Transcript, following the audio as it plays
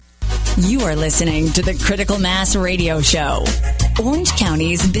You are listening to the Critical Mass Radio Show, Orange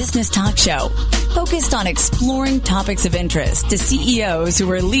County's business talk show, focused on exploring topics of interest to CEOs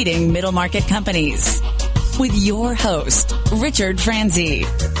who are leading middle market companies. With your host, Richard Franzi.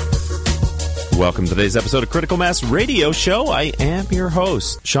 Welcome to today's episode of Critical Mass Radio Show. I am your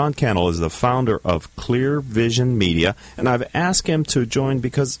host. Sean Cannell is the founder of Clear Vision Media, and I've asked him to join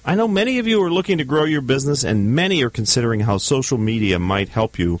because I know many of you are looking to grow your business, and many are considering how social media might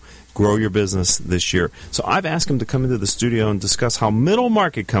help you grow your business this year. So I've asked him to come into the studio and discuss how middle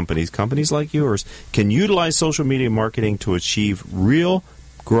market companies like yours, can utilize social media marketing to achieve real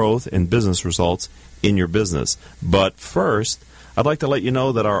growth and business results in your business. But first, I'd like to let you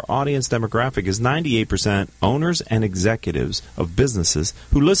know that our audience demographic is 98% owners and executives of businesses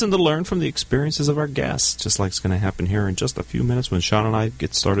who listen to learn from the experiences of our guests, just like it's going to happen here in just a few minutes when Sean and I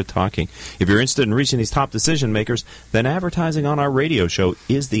get started talking. If you're interested in reaching these top decision makers, then advertising on our radio show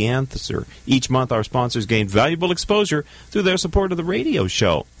is the answer. Each month, our sponsors gain valuable exposure through their support of the radio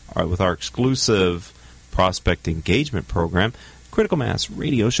show. All right, with our exclusive prospect engagement program, Critical Mass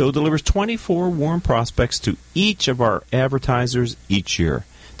Radio Show delivers 24 warm prospects to each of our advertisers each year.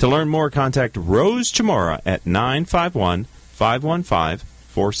 To learn more, contact Rose Chamora at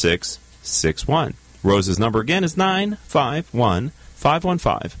 951-515-4661. Rose's number again is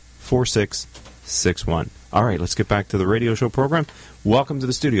 951-515-4661. All right, let's get back to the radio show program. Welcome to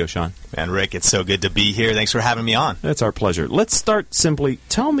the studio, Sean. Man, Rick, it's so good to be here. Thanks for having me on. It's our pleasure. Let's start simply.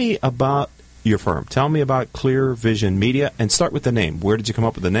 Tell me about your firm. Tell me about Clear Vision Media, and start with the name. Where did you come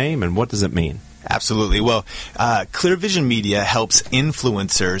up with the name, and what does it mean? Absolutely. Well, Clear Vision Media helps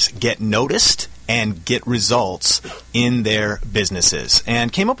influencers get noticed and get results in their businesses.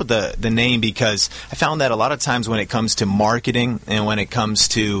 And came up with the name because I found that a lot of times when it comes to marketing and when it comes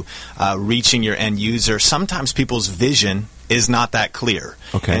to reaching your end user, sometimes people's vision is not that clear.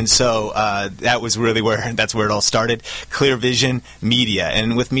 Okay. And so that was really that's where it all started. Clear Vision Media.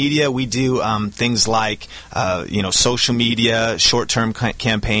 And with media, we do things like, social media, short-term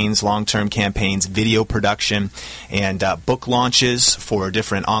campaigns, long-term campaigns, video production, and book launches for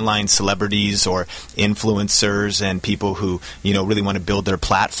different online celebrities or influencers and people who, really want to build their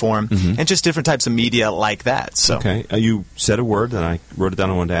platform, and just different types of media like that. So. Okay. You said a word, and I wrote it down.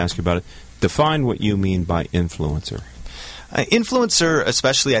 I wanted to ask you about it. Define what you mean by influencer. Influencer,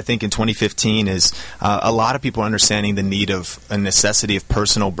 especially I think in 2015, is a lot of people understanding the need of a necessity of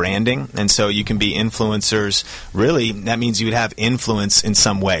personal branding. And so you can be influencers. Really, that means you would have influence in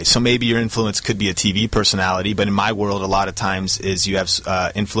some way. So maybe your influence could be a TV personality, but in my world, a lot of times is you have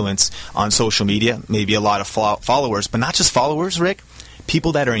influence on social media, maybe a lot of followers, but not just followers, Rick.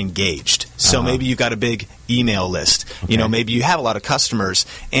 People that are engaged. So maybe you've got a big email list. Okay. Maybe you have a lot of customers,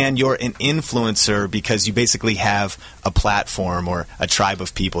 and you're an influencer because you basically have a platform or a tribe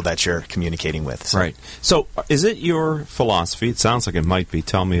of people that you're communicating with. So. Right. So is it your philosophy, it sounds like it might be,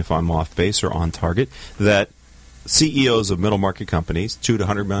 tell me if I'm off base or on target, that CEOs of middle market companies, $2 to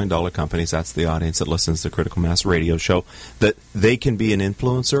 $100 million companies, that's the audience that listens to Critical Mass Radio Show, that they can be an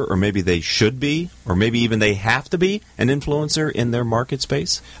influencer, or maybe they should be, or maybe even they have to be an influencer in their market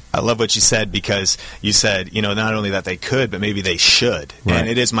space? I love what you said, because you said, not only that they could, but maybe they should. Right. And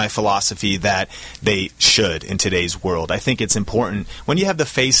it is my philosophy that they should in today's world. I think it's important. When you have the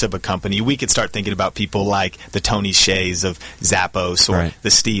face of a company, we could start thinking about people like the Tony Hsiehs of Zappos or right.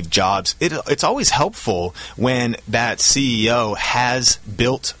 the Steve Jobs. It's always helpful when that CEO has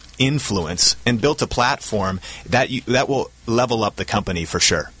built influence and built a platform that will level up the company for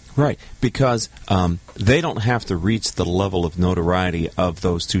sure. Right, because they don't have to reach the level of notoriety of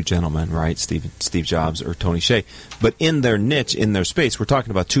those two gentlemen, right, Steve Jobs or Tony Hsieh. But in their niche, in their space, we're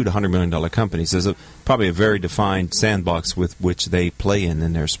talking about $2 to $100 million companies. There's probably a very defined sandbox with which they play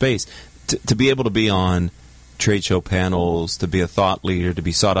in their space. To be able to be on trade show panels, to be a thought leader, to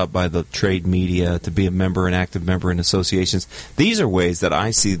be sought out by the trade media, to be a member, an active member in associations. These are ways that I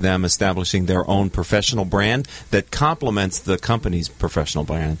see them establishing their own professional brand that complements the company's professional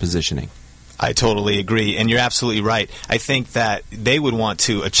brand and positioning. I totally agree, and you're absolutely right. I think that they would want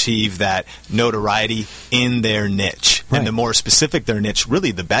to achieve that notoriety in their niche. Right. And the more specific their niche,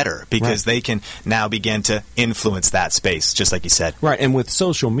 really the better, because right. they can now begin to influence that space, just like you said. Right, and with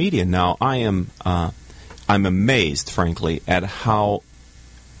social media now, I'm amazed, frankly, at how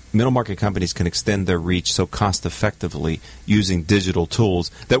middle market companies can extend their reach so cost effectively using digital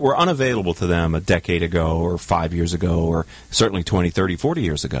tools that were unavailable to them a decade ago or 5 years ago or certainly 20, 30, 40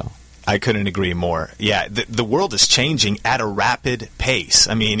 years ago. I couldn't agree more. Yeah, the world is changing at a rapid pace.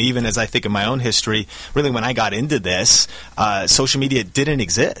 I mean, even as I think of my own history, really when I got into this, social media didn't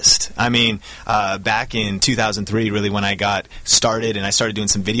exist. I mean, back in 2003, really when I got started and I started doing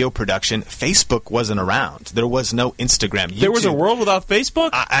some video production, Facebook wasn't around. There was no Instagram. YouTube. There was a world without Facebook?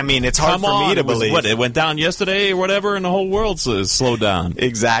 I mean, it's hard for me to believe. What, it went down yesterday or whatever, and the whole world slowed down.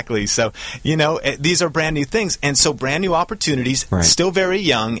 Exactly. So, these are brand new things. And so brand new opportunities, still very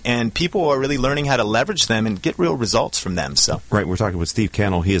young, and people are really learning how to leverage them and get real results from them. So, right, we're talking with Steve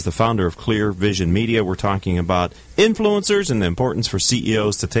Cannell. He is the founder of Clear Vision Media. We're talking about influencers and the importance for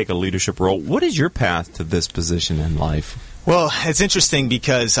CEOs to take a leadership role. What is your path to this position in life? Well, it's interesting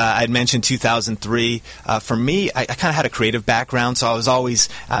because I'd mentioned 2003. For me, I kind of had a creative background, so I was always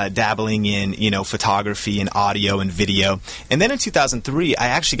dabbling in, photography and audio and video. And then in 2003, I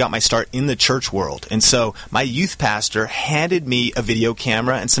actually got my start in the church world. And so my youth pastor handed me a video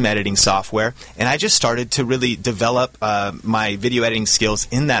camera and some editing software, and I just started to really develop my video editing skills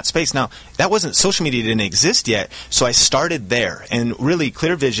in that space. Now, social media didn't exist yet, so I started there. And really,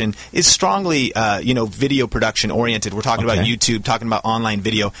 Clear Vision is strongly, video production oriented. We're talking about YouTube, talking about online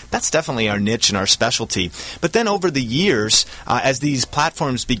video. That's definitely our niche and our specialty. But then over the years, as these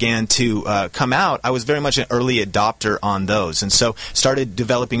platforms began to come out, I was very much an early adopter on those, and so started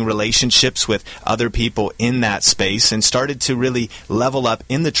developing relationships with other people in that space, and started to really level up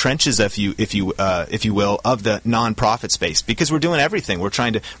in the trenches, if you will, of the nonprofit space, because we're doing everything. We're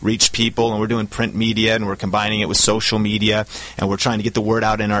trying to reach people, and we're doing print media, and we're combining it with social media, and we're trying to get the word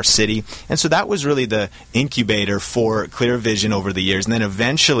out in our city. And so that was really the incubator for Clear Vision over the years. And then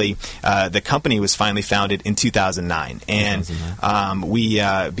eventually the company was finally founded in 2009. And we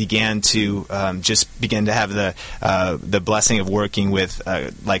began to have the blessing of working with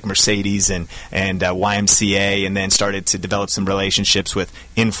like Mercedes and YMCA, and then started to develop some relationships with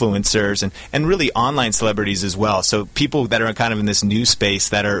influencers and really online celebrities as well. So people that are kind of in this new space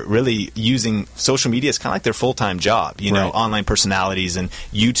that are really using social media as kind of like their full-time job, online personalities and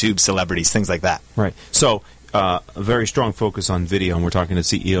YouTube celebrities, things like that. Right. So a very strong focus on video, and we're talking to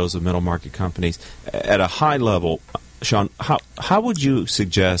CEOs of middle market companies. At a high level, Sean, how would you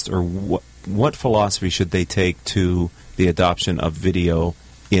suggest, or what philosophy should they take to the adoption of video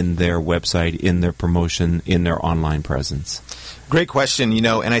in their website, in their promotion, in their online presence? Great question,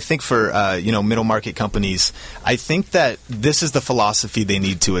 and I think for, middle market companies, I think that this is the philosophy they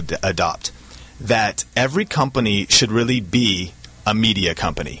need to adopt, that every company should really be a media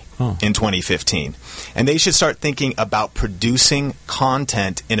company in 2015. And they should start thinking about producing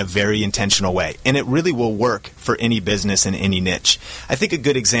content in a very intentional way. And it really will work for any business in any niche. I think a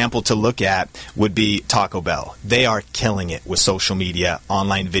good example to look at would be Taco Bell. They are killing it with social media,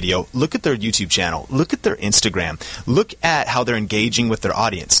 online video. Look at their YouTube channel. Look at their Instagram. Look at how they're engaging with their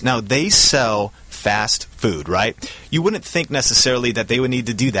audience. Now, they sell fast food, right? You wouldn't think necessarily that they would need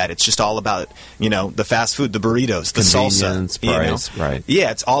to do that. It's just all about, the fast food, the burritos, the convenience, salsa. Price, right.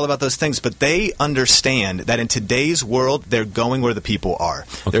 Yeah, it's all about those things. But they understand that in today's world, they're going where the people are.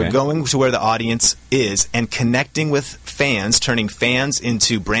 Okay. They're going to where the audience is and connecting with fans, turning fans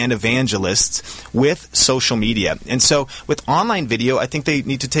into brand evangelists with social media. And so with online video, I think they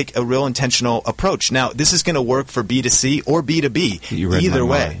need to take a real intentional approach. Now, this is going to work for B2C or B2B. Either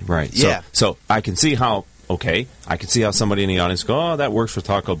way. Mind. Right. Yeah. So I can see how somebody in the audience go, that works for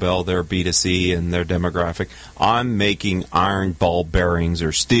Taco Bell, they're B2C and their demographic. I'm making iron ball bearings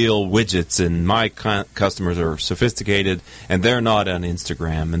or steel widgets, and my customers are sophisticated, and they're not on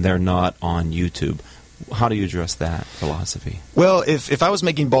Instagram, and they're not on YouTube. How do you address that philosophy? Well, if I was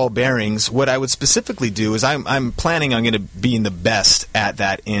making ball bearings, what I would specifically do is I'm planning on going to being the best at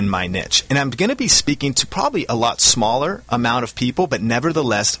that in my niche. And I'm going to be speaking to probably a lot smaller amount of people, but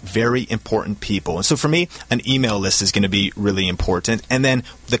nevertheless very important people. And so for me, an email list is going to be really important. And then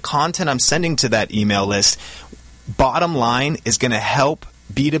the content I'm sending to that email list, bottom line, is going to help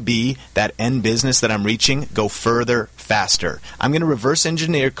B2B, that end business that I'm reaching, go further, faster. I'm going to reverse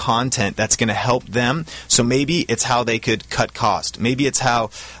engineer content that's going to help them. So maybe it's how they could cut cost. Maybe it's how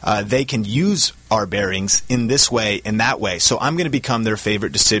they can use our bearings in this way and that way. So I'm going to become their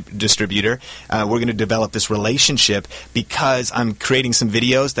favorite distributor. We're going to develop this relationship because I'm creating some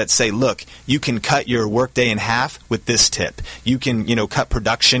videos that say, look, you can cut your workday in half with this tip. You can, cut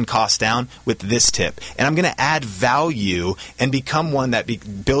production costs down with this tip. And I'm going to add value and become one that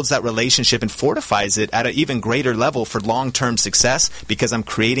builds that relationship and fortifies it at an even greater level for long-term success, because I'm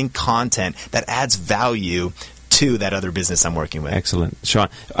creating content that adds value to that other business I'm working with. Excellent. Sean,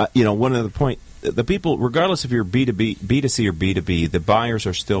 one of the point the people, regardless if you're B2C or B2B, the buyers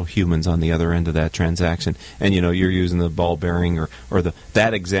are still humans on the other end of that transaction. And, you're using the ball bearing or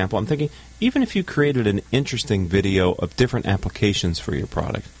that example. I'm thinking, even if you created an interesting video of different applications for your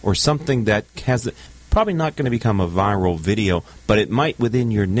product or something that has probably not going to become a viral video, but it might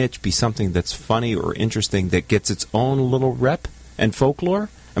within your niche be something that's funny or interesting that gets its own little rep and folklore.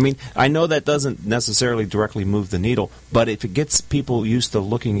 I mean, I know that doesn't necessarily directly move the needle, but if it gets people used to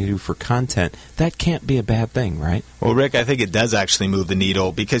looking at you for content, that can't be a bad thing, right? Well, Rick, I think it does actually move the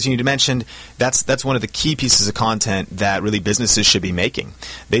needle because you mentioned that's one of the key pieces of content that really businesses should be making.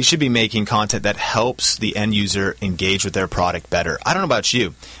 They should be making content that helps the end user engage with their product better. I don't know about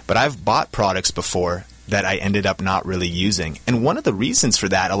you, but I've bought products before that I ended up not really using. And one of the reasons for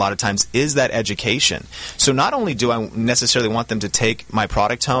that a lot of times is that education. So not only do I necessarily want them to take my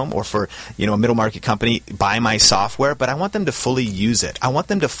product home or for a middle market company buy my software, but I want them to fully use it. I want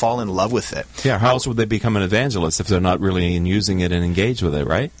them to fall in love with it. Yeah, how else would they become an evangelist if they're not really using it and engaged with it,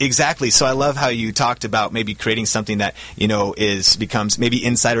 right? Exactly. So I love how you talked about maybe creating something that becomes maybe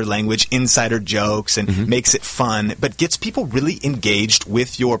insider language, insider jokes, and makes it fun, but gets people really engaged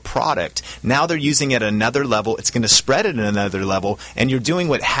with your product. Now they're using it at another level. It's going to spread it at another level, and you're doing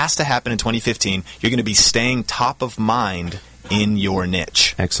what has to happen in 2015. You're going to be staying top of mind in your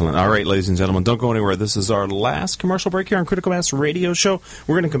niche. Excellent. All right, ladies and gentlemen, don't go anywhere. This is our last commercial break here on Critical Mass Radio Show.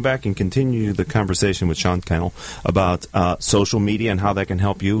 We're going to come back and continue the conversation with Sean Cannell about social media and how that can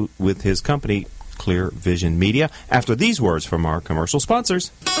help you with his company, Clear Vision Media, after these words from our commercial sponsors.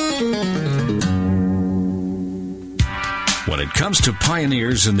 When it comes to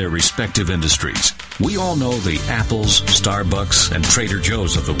pioneers in their respective industries, we all know the Apples, Starbucks, and Trader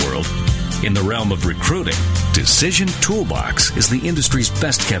Joe's of the world. In the realm of recruiting, Decision Toolbox is the industry's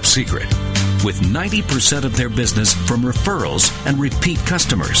best-kept secret. With 90% of their business from referrals and repeat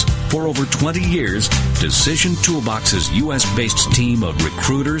customers. For over 20 years, Decision Toolbox's U.S.-based team of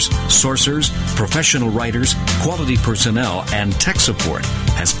recruiters, sourcers, professional writers, quality personnel, and tech support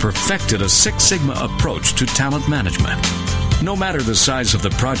has perfected a Six Sigma approach to talent management. No matter the size of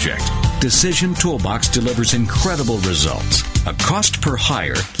the project, Decision Toolbox delivers incredible results. A cost per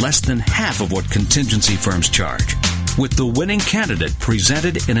hire less than half of what contingency firms charge. With the winning candidate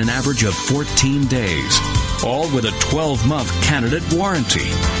presented in an average of 14 days. All with a 12-month candidate warranty.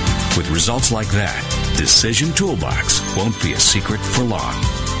 With results like that, Decision Toolbox won't be a secret for long.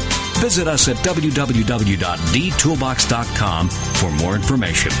 Visit us at www.dtoolbox.com for more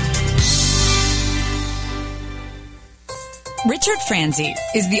information. Richard Franzi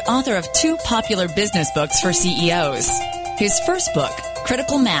is the author of 2 popular business books for CEOs. His first book,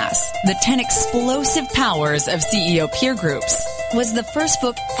 Critical Mass, The 10 Explosive Powers of CEO Peer Groups, was the first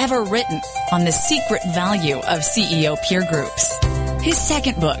book ever written on the secret value of CEO peer groups. His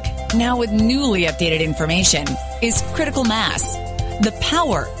second book, now with newly updated information, is Critical Mass, The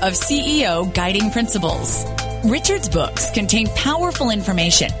Power of CEO Guiding Principles. Richard's books contain powerful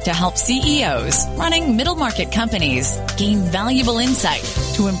information to help CEOs running middle market companies gain valuable insight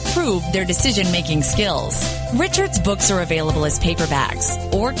to improve their decision-making skills. Richard's books are available as paperbacks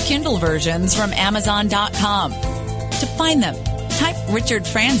or Kindle versions from Amazon.com. To find them, type Richard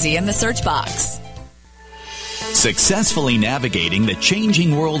Franzi in the search box. Successfully navigating the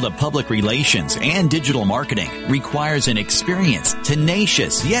changing world of public relations and digital marketing requires an experienced,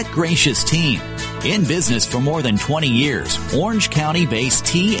 tenacious, yet gracious team. In business for more than 20 years, Orange County-based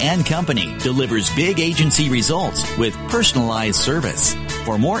T & Company delivers big agency results with personalized service.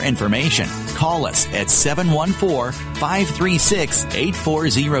 For more information, call us at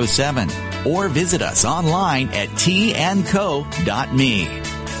 714-536-8407 or visit us online at tandco.me.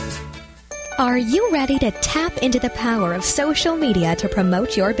 Are you ready to tap into the power of social media to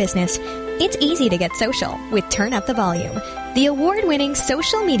promote your business? It's easy to get social with Turn Up the Volume, the award-winning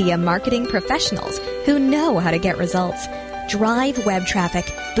social media marketing professionals who know how to get results. Drive web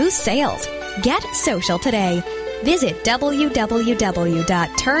traffic, boost sales, get social today. Visit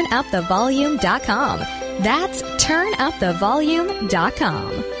www.turnupthevolume.com. That's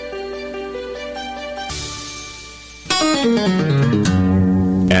turnupthevolume.com.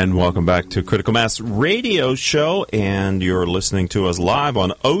 And welcome back to Critical Mass Radio Show, and you're listening to us live on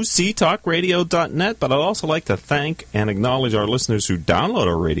octalkradio.net, but I'd also like to thank and acknowledge our listeners who download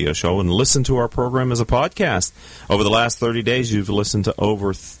our radio show and listen to our program as a podcast. Over the last 30 days, you've listened to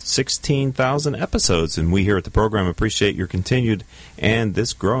over 16,000 episodes, and we here at the program appreciate your continued and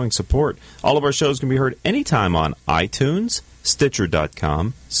this growing support. All of our shows can be heard anytime on iTunes,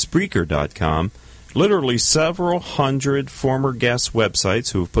 Stitcher.com, Spreaker.com, literally several hundred former guest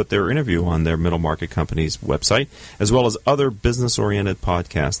websites who have put their interview on their middle market company's website, as well as other business-oriented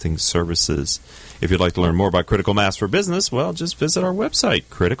podcasting services. If you'd like to learn more about Critical Mass for Business, well, just visit our website,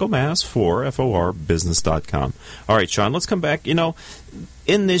 criticalmass4business.com. All right, Sean, let's come back. You know,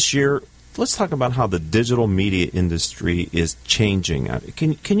 in this year, let's talk about how the digital media industry is changing.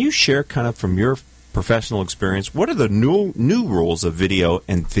 Can you share kind of from your professional experience, what are the new rules of video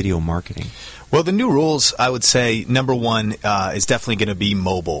and video marketing? Well, the new rules, I would say, number one is definitely going to be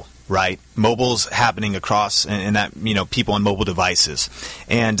mobile, right? Mobile's happening across, and that, you know, people on mobile devices.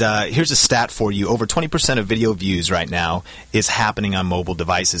 And here's a stat for you. Over 20% of video views right now is happening on mobile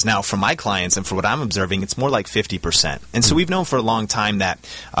devices. Now, for my clients and for what I'm observing, it's more like 50%. And so we've known for a long time that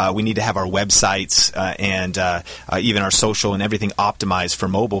we need to have our websites and even our social and everything optimized for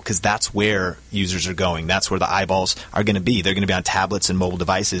mobile, because that's where users are going. That's where the eyeballs are going to be. They're going to be on tablets and mobile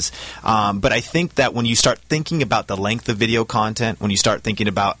devices. But I think that when you start thinking about the length of video content, when you start thinking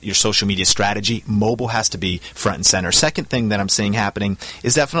about your social media strategy, mobile has to be front and center. Second thing that I'm seeing happening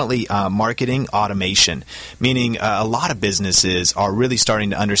is definitely marketing automation, meaning a lot of businesses are really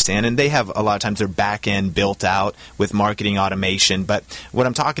starting to understand, and they have a lot of times their back end built out with marketing automation. But what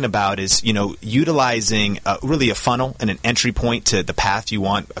I'm talking about is, you know, utilizing really a funnel and an entry point to the path you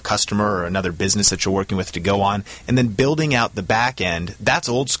want a customer or another business that you're working with to go on, and then building out the back end. That's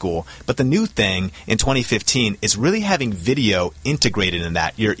old school. But the new thing in 2015 is really having video integrated in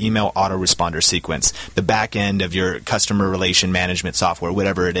that, your email autoresponder sequence, the back end of your customer relation management software,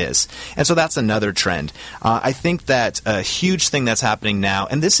 whatever it is. And so that's another trend. I think that a huge thing that's happening now,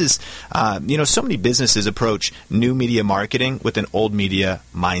 and this is, you know, so many businesses approach new media marketing with an old media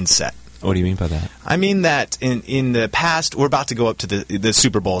mindset. What do you mean by that? I mean that in the past, we're about to go up to the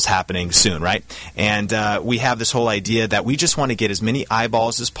Super Bowl's happening soon, right? And we have this whole idea that we just want to get as many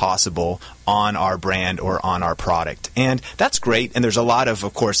eyeballs as possible on our brand or on our product. And that's great. And there's a lot of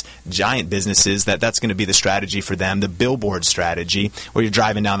course, giant businesses that's going to be the strategy for them, the billboard strategy, where you're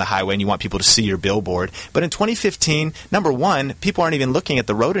driving down the highway and you want people to see your billboard. But in 2015, number one, people aren't even looking at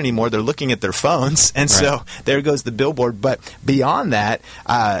the road anymore. They're looking at their phones. And so there goes the billboard. But beyond that,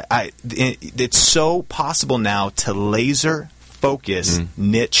 it's so possible now to laser focus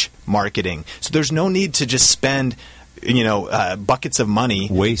niche marketing. So there's no need to just spend, you know, buckets of money.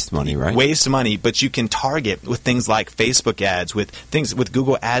 Waste money, right? Waste money, but you can target with things like Facebook ads, with things with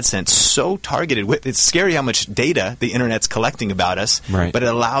Google AdSense, so targeted. It's scary how much data the internet's collecting about us, but it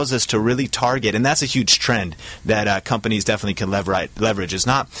allows us to really target, and that's a huge trend that companies definitely can leverage. It's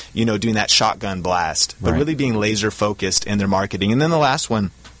not, you know, doing that shotgun blast, but really being laser focused in their marketing. And then the last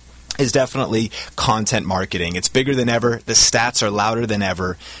one is definitely content marketing. It's bigger than ever. The stats are louder than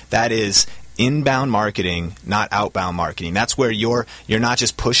ever. That is inbound marketing, not outbound marketing. That's where you're not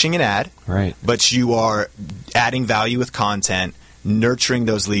just pushing an ad, but you are adding value with content, nurturing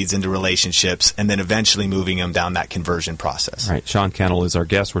those leads into relationships, and then eventually moving them down that conversion process. Right. Sean Cannell is our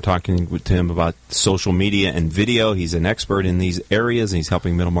guest. We're talking to him about social media and video. He's an expert in these areas, and he's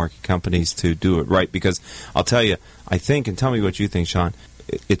helping middle market companies to do it right. Because I'll tell you, I think, and tell me what you think, Sean,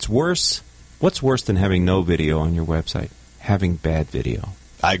 it's worse. What's worse than having no video on your website? Having bad video.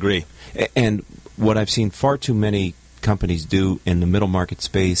 I agree. And what I've seen far too many companies do in the middle market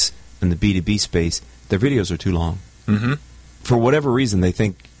space and the B2B space, their videos are too long. For whatever reason, they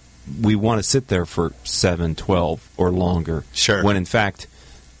think we want to sit there for 7, 12, or longer. When in fact,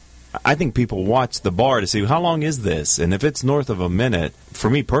 I think people watch the bar to see how long is this, and if it's north of a minute, for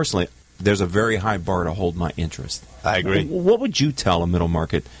me personally, there's a very high bar to hold my interest. I agree. What would you tell a middle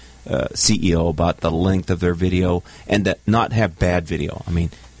market CEO about the length of their video and that not have bad video? I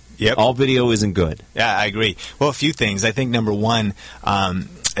mean, all video isn't good. Yeah, I agree. Well, a few things. I think number one,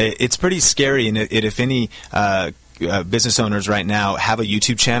 it's pretty scary, and if any business owners right now have a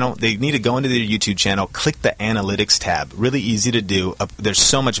YouTube channel, they need to go into their YouTube channel, click the analytics tab. Really easy to do. There's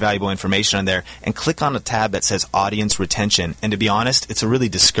so much valuable information on there. And click on a tab that says audience retention. And to be honest, it's a really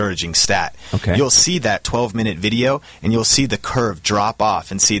discouraging stat. You'll see that 12-minute video, and you'll see the curve drop off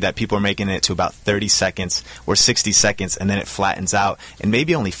and see that people are making it to about 30 seconds or 60 seconds, and then it flattens out. And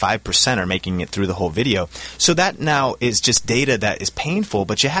maybe only 5% are making it through the whole video. So that now is just data that is painful,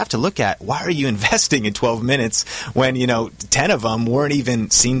 but you have to look at, why are you investing in 12 minutes when, 10 of them weren't even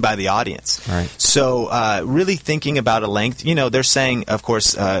seen by the audience? So really thinking about a length, they're saying, of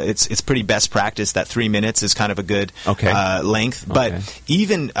course, it's pretty best practice that 3 minutes is kind of a good length. But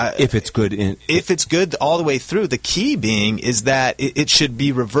even if it's good, if it's good all the way through, the key being is that it should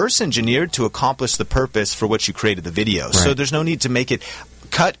be reverse engineered to accomplish the purpose for which you created the video. So there's no need to make it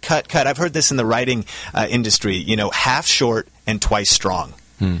cut. I've heard this in the writing industry, half short and twice strong.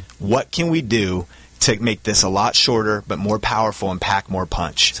 What can we do to make this a lot shorter but more powerful and pack more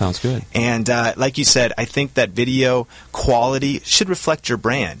punch. Sounds good. And like you said, I think that video quality should reflect your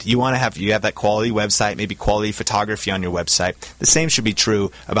brand. You have that quality website, maybe quality photography on your website. The same should be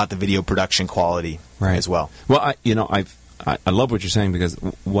true about the video production quality as well. Well, I love what you're saying, because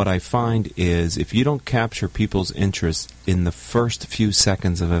what I find is if you don't capture people's interest in the first few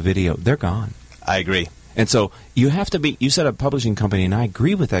seconds of a video, they're gone. I agree. And so you have to be, you said a publishing company, and I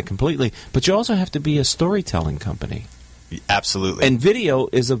agree with that completely, but you also have to be a storytelling company. Absolutely. And video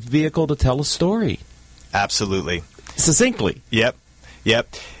is a vehicle to tell a story. Absolutely. Succinctly. Yep.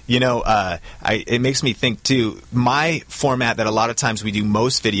 It makes me think, too, my format that a lot of times we do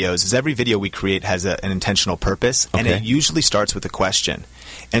most videos is every video we create has an intentional purpose, and it usually starts with a question.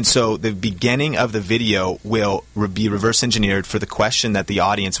 And so the beginning of the video will be reverse engineered for the question that the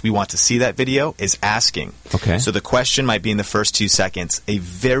audience we want to see that video is asking. Okay. So the question might be in the first 2 seconds, a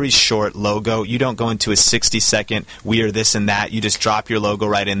very short logo. You don't go into a 60-second, we are this and that. You just drop your logo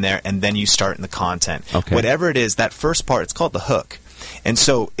right in there, and then you start in the content. Okay. Whatever it is, that first part, it's called the hook. And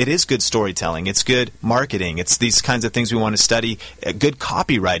so it is good storytelling. It's good marketing. It's these kinds of things we want to study. Good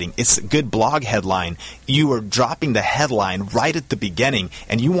copywriting. It's a good blog headline. You are dropping the headline right at the beginning,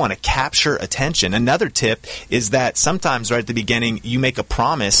 and you want to capture attention. Another tip is that sometimes right at the beginning, you make a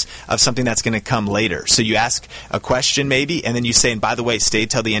promise of something that's going to come later. So you ask a question maybe, and then you say, and by the way, stay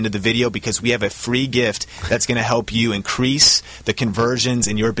till the end of the video because we have a free gift that's going to help you increase the conversions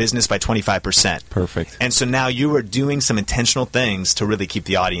in your business by 25%. Perfect. And so now you are doing some intentional things to really keep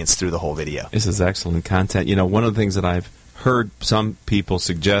the audience through the whole video. This is excellent content. One of the things that I've heard some people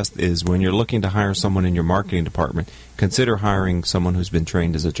suggest is when you're looking to hire someone in your marketing department, consider hiring someone who's been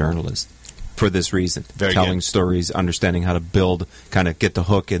trained as a journalist for this reason. Telling stories, understanding how to build, kind of get the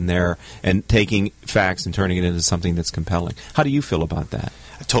hook in there, and taking facts and turning it into something that's compelling. How do you feel about that?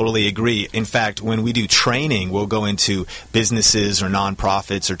 I totally agree. In fact, when we do training, we'll go into businesses or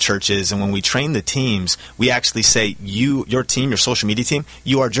nonprofits or churches, and when we train the teams, we actually say, your team, your social media team,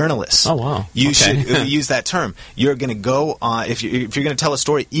 you are journalists. Oh, wow. You should use that term. You're going to go on, if you're going to tell a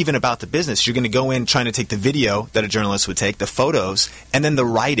story even about the business, you're going to go in trying to take the video that a journalist would take, the photos, and then the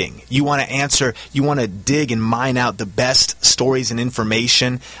writing. You want to dig and mine out the best stories and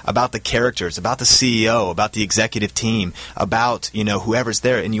information about the characters, about the CEO, about the executive team, about, whoever's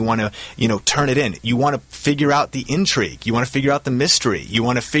there. And you want to, turn it in. You want to figure out the intrigue. You want to figure out the mystery. You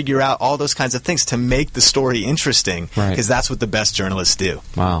want to figure out all those kinds of things to make the story interesting, because that's what the best journalists do.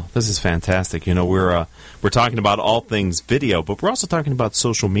 Wow, this is fantastic. We're talking about all things video, but we're also talking about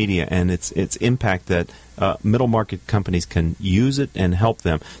social media and its impact that middle market companies can use it and help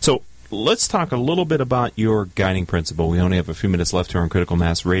them. So let's talk a little bit about your guiding principle. We only have a few minutes left here on Critical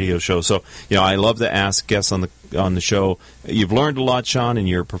Mass Radio Show. So, I love to ask guests on the show. You've learned a lot, Sean, in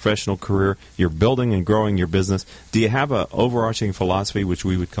your professional career. You're building and growing your business. Do you have an overarching philosophy, which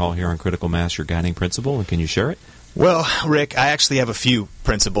we would call here on Critical Mass your guiding principle, and can you share it? Well, Rick, I actually have a few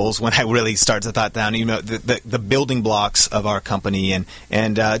principles when I really start to thought down, the building blocks of our company.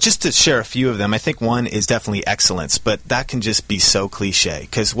 And just to share a few of them, I think one is definitely excellence, but that can just be so cliche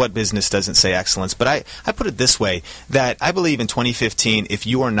because what business doesn't say excellence? But I put it this way, that I believe in 2015, if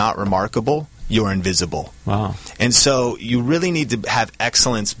you are not remarkable, you're invisible. Wow. And so you really need to have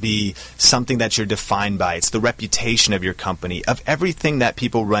excellence be something that you're defined by. It's the reputation of your company, of everything that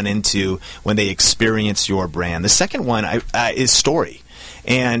people run into when they experience your brand. The second one is story.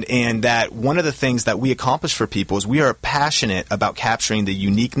 And that one of the things that we accomplish for people is we are passionate about capturing the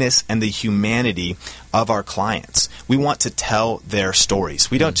uniqueness and the humanity of our clients. We want to tell their stories.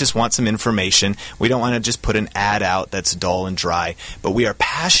 We don't just want some information. We don't want to just put an ad out that's dull and dry. But we are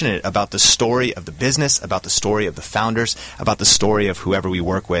passionate about the story of the business, about the story of the founders, about the story of whoever we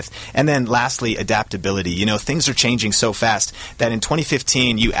work with. And then lastly, adaptability. Things are changing so fast that in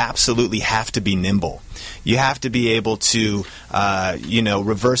 2015, you absolutely have to be nimble. You have to be able to,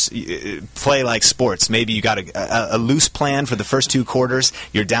 reverse play like sports. Maybe you got a loose plan for the first 2 quarters.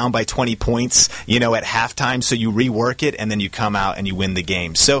 You're down by 20 points, at halftime. So you rework it, and then you come out and you win the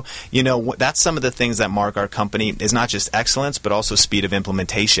game. So, that's some of the things that mark our company is not just excellence, but also speed of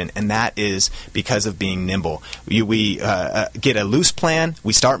implementation. And that is because of being nimble. We get a loose plan,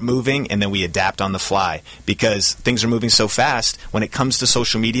 we start moving, and then we adapt on the fly because things are moving so fast. When it comes to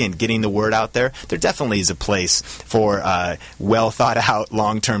social media and getting the word out there definitely is a place for well thought out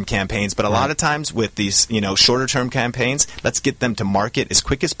long-term campaigns, but a lot of times with these shorter term campaigns, let's get them to market as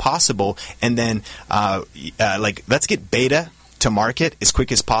quick as possible, and then let's get beta to market as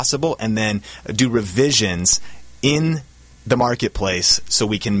quick as possible, and then do revisions in the marketplace so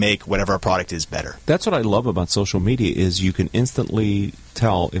we can make whatever our product is better. That's what I love about social media is you can instantly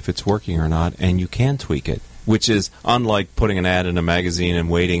tell if it's working or not, and you can tweak it, which is unlike putting an ad in a magazine and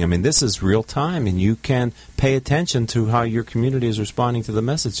waiting. I mean, this is real time, and you can pay attention to how your community is responding to the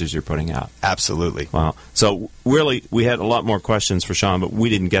messages you're putting out. Absolutely. Wow. So really, we had a lot more questions for Sean, but we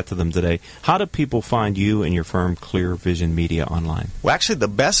didn't get to them today. How do people find you and your firm, Clear Vision Media, online? Well, actually, the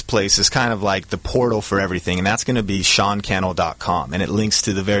best place is kind of like the portal for everything, and that's going to be SeanCannell.com, and it links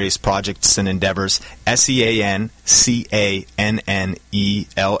to the various projects and endeavors,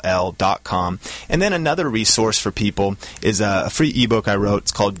 SeanCannell.com. And then another resource for people is a free ebook I wrote.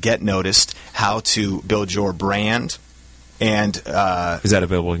 It's called Get Noticed, How to Build Your Brand. And is that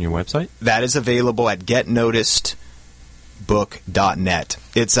available on your website? That is available at getnoticedbook.net.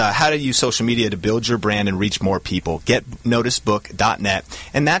 It's how to use social media to build your brand and reach more people. Getnoticedbook.net.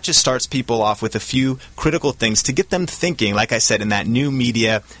 And that just starts people off with a few critical things to get them thinking, like I said, in that new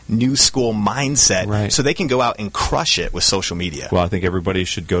media, new school mindset, right, so they can go out and crush it with social media. Well, I think everybody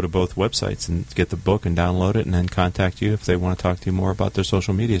should go to both websites and get the book and download it and then contact you if they want to talk to you more about their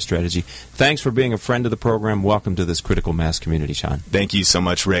social media strategy. Thanks for being a friend of the program. Welcome to this Critical Mass community, Sean. Thank you so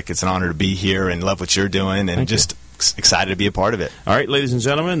much, Rick. It's an honor to be here and love what you're doing, and just excited to be a part of it. All right, ladies and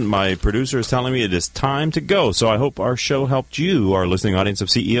gentlemen, my producer is telling me it is time to go, so I hope our show helped you, our listening audience of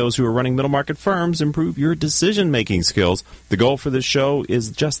CEOs who are running middle market firms, improve your decision-making skills. The goal for this show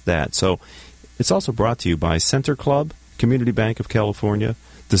is just that. So it's also brought to you by Center Club, Community Bank of California,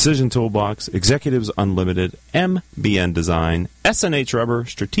 Decision Toolbox, Executives Unlimited, MBN Design, SNH Rubber,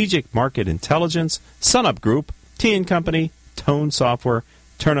 Strategic Market Intelligence, SunUp Group, T & Company, Tone Software,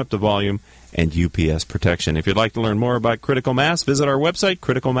 Turn Up the Volume, and UPS Protection. If you'd like to learn more about Critical Mass, visit our website,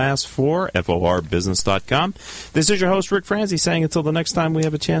 criticalmass4forbusiness.com. This is your host, Rick Franzi, saying until the next time we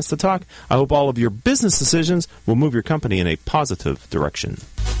have a chance to talk, I hope all of your business decisions will move your company in a positive direction.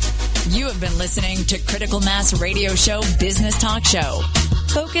 You have been listening to Critical Mass Radio Show Business Talk Show,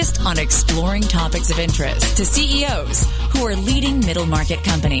 focused on exploring topics of interest to CEOs who are leading middle market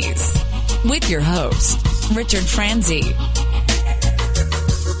companies. With your host, Richard Franzi.